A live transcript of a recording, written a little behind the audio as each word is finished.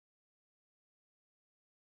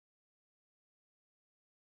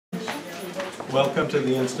Welcome to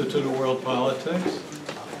the Institute of World Politics.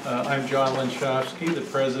 I'm John Lenshofsky, the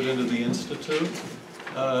president of the Institute,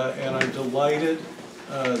 and I'm delighted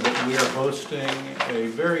that we are hosting a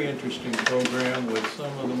very interesting program with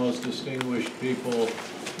some of the most distinguished people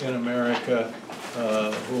in America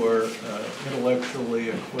who are intellectually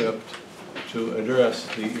equipped to address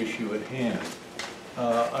the issue at hand.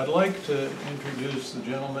 I'd like to introduce the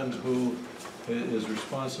gentleman who is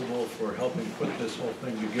responsible for helping put this whole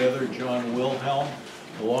thing together, John Wilhelm,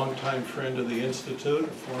 a longtime friend of the Institute, a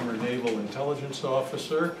former naval intelligence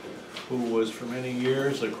officer who was for many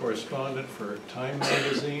years a correspondent for Time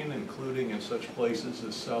magazine, including in such places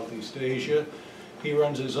as Southeast Asia. He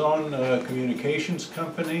runs his own communications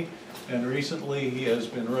company, and recently he has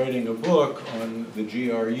been writing a book on the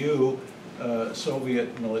GRU,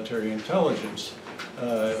 Soviet military intelligence,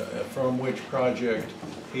 from which project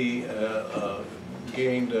he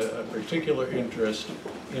gained a particular interest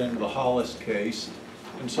in the Hollis case.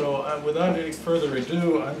 And so without any further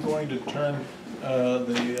ado, I'm going to turn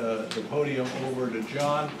the podium over to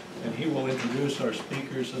John, and he will introduce our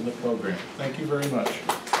speakers in the program. Thank you very much.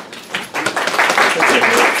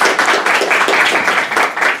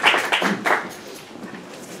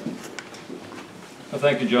 Well,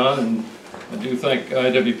 thank you, John, and I do thank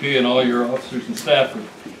IWP and all your officers and staff for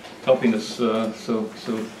helping us so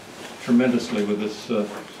tremendously with this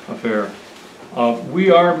affair.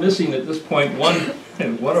 We are missing at this point one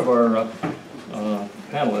of our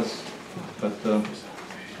panelists, but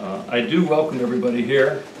I do welcome everybody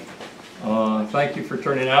here. Thank you for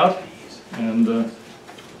turning out, and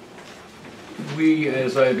we,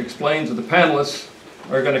 as I've explained to the panelists,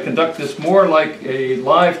 are going to conduct this more like a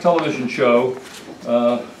live television show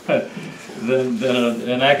than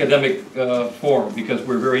an academic forum, because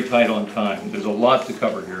we're very tight on time. There's a lot to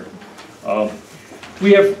cover here.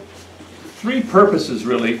 We have three purposes,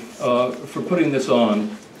 really, for putting this on.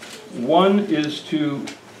 One is to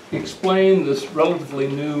explain this relatively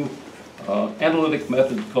new analytic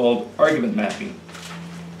method called argument mapping.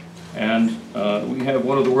 And we have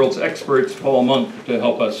one of the world's experts, Paul Monk, to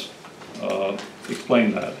help us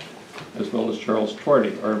explain that, as well as Charles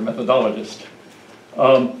Twardy, our methodologist.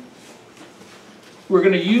 We're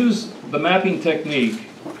going to use the mapping technique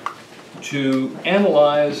to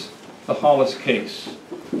analyze the Hollis case,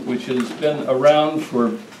 which has been around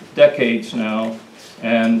for decades now,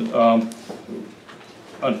 and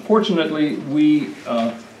unfortunately,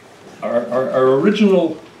 our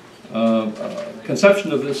original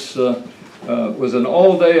conception of this was an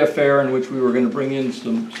all-day affair in which we were going to bring in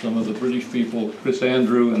some of the British people, Chris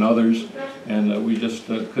Andrew and others, and we just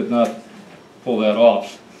could not pull that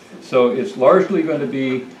off. So it's largely going to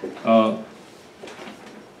be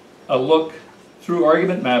a look through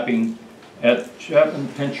argument mapping at Chapman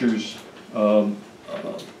Pincher's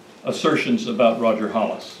assertions about Roger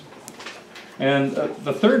Hollis. And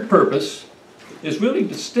the third purpose is really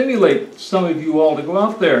to stimulate some of you all to go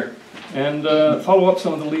out there and follow up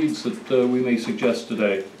some of the leads that we may suggest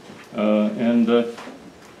today.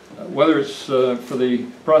 Whether it's for the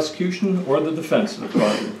prosecution or the defense of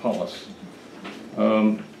Roger Hollis.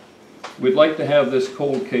 We'd like to have this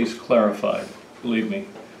cold case clarified, believe me.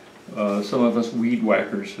 Some of us weed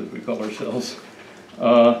whackers, as we call ourselves.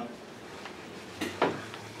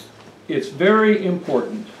 It's very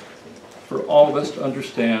important for all of us to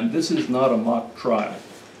understand this is not a mock trial,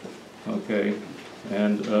 okay?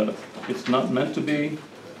 And it's not meant to be.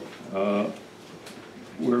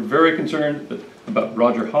 We're very concerned about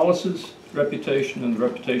Roger Hollis's reputation and the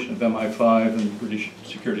reputation of MI5 and British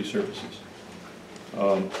security services.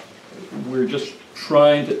 We're just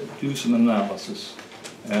trying to do some analysis,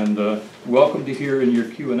 and welcome to hear in your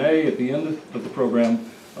Q&A at the end of the program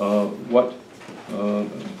what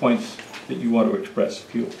points that you want to express.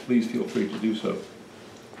 Please feel free to do so.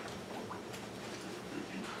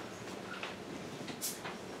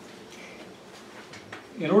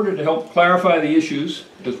 In order to help clarify the issues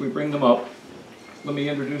as we bring them up, let me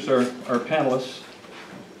introduce our panelists.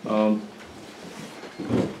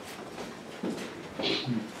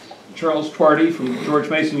 Charles Twardy from George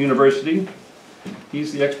Mason University.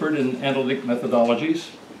 He's the expert in analytic methodologies.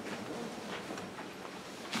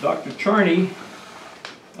 Dr. Charney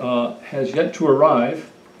has yet to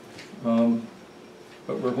arrive, but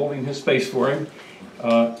we're holding his space for him.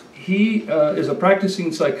 He is a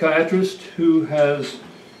practicing psychiatrist who has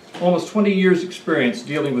almost 20 years' experience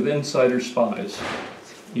dealing with insider spies.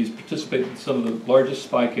 He's participated in some of the largest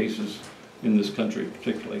spy cases in this country,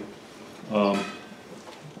 particularly.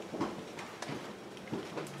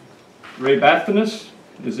 Ray Batfinis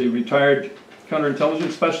is a retired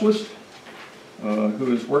counterintelligence specialist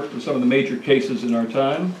who has worked with some of the major cases in our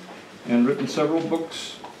time. and written several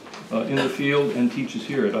books in the field and teaches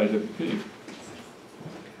here at IWP.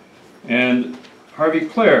 And Harvey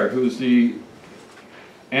Clare, who's the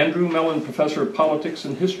Andrew Mellon Professor of Politics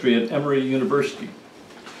and History at Emory University.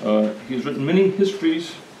 He's written many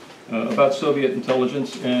histories about Soviet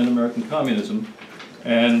intelligence and American communism,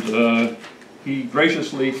 and he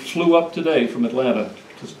graciously flew up today from Atlanta to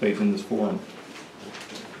participate in this forum.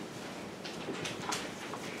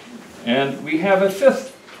 And we have a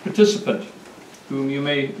fifth participant, whom you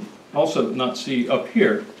may also not see up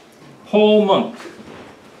here, Paul Monk.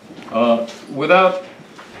 Without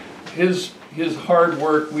his hard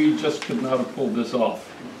work, we just could not have pulled this off.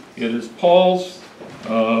 It is Paul's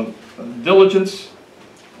diligence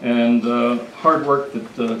and hard work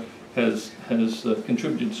that has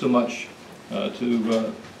contributed so much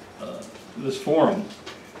to this forum.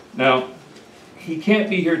 Now, he can't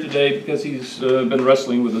be here today because he's been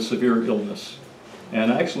wrestling with a severe illness.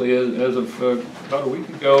 And actually, as of about a week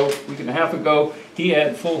and a half ago, he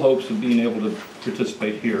had full hopes of being able to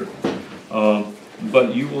participate here.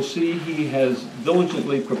 But you will see he has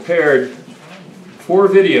diligently prepared 4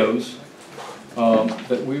 videos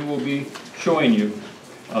that we will be showing you,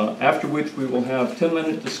 after which we will have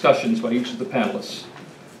 10-minute discussions by each of the panelists.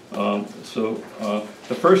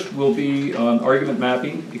 The first will be on argument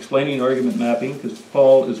mapping, explaining argument mapping, because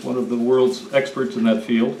Paul is one of the world's experts in that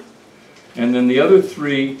field. And then the other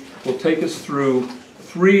 3 will take us through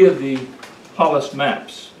 3 of the Hollis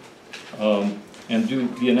maps and do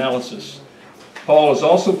the analysis. Paul has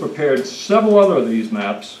also prepared several other of these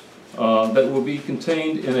maps that will be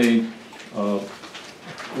contained in a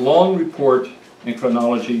long report and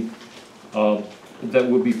chronology that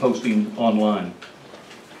we'll be posting online.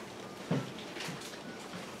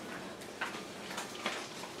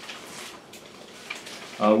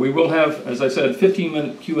 We will have, as I said,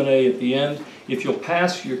 15-minute Q&A at the end. If you'll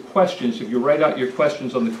pass your questions, if you write out your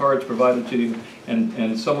questions on the cards provided to you,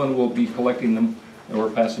 and someone will be collecting them or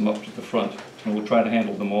pass them up to the front, and we'll try to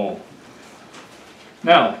handle them all.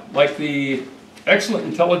 Now, like the excellent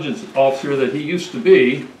intelligence officer that he used to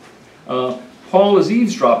be, Paul is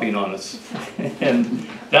eavesdropping on us and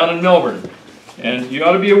down in Melbourne. And you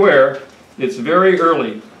ought to be aware, it's very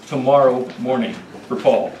early tomorrow morning for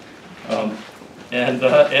Paul.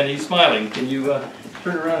 And he's smiling. Can you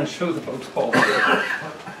turn around and show the folks Paul?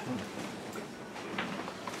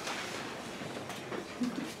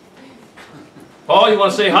 Paul, you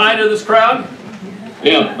want to say hi to this crowd?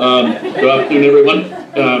 Yeah, good afternoon everyone.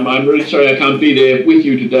 I'm really sorry I can't be there with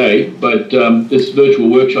you today, but this virtual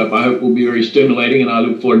workshop I hope will be very stimulating, and I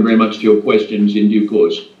look forward very much to your questions in due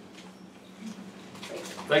course.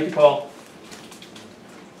 Thank you, Paul.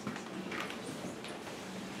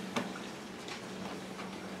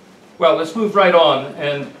 Well, let's move right on,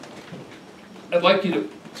 and I'd like you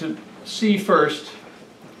to see first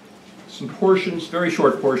some portions, very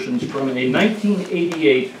short portions, from a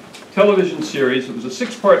 1988 television series. It was a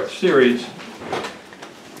 6-part series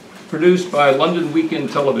produced by London Weekend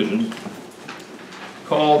Television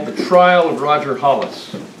called The Trial of Roger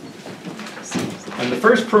Hollis. And the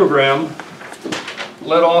first program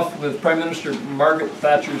led off with Prime Minister Margaret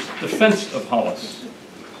Thatcher's defense of Hollis.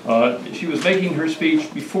 She was making her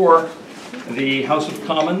speech before the House of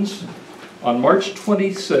Commons on March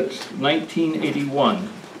 26, 1981,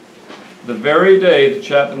 the very day that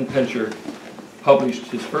Chapman Pincher published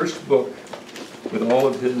his first book with all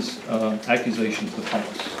of his accusations of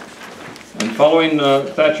Hollis. And following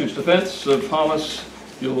Thatcher's defense of Hollis,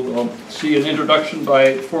 you'll see an introduction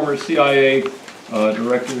by former CIA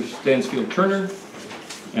Director Stansfield Turner,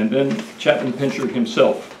 and then Chapman Pincher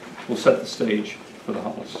himself will set the stage for the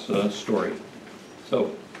Hollis story.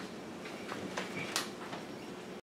 So,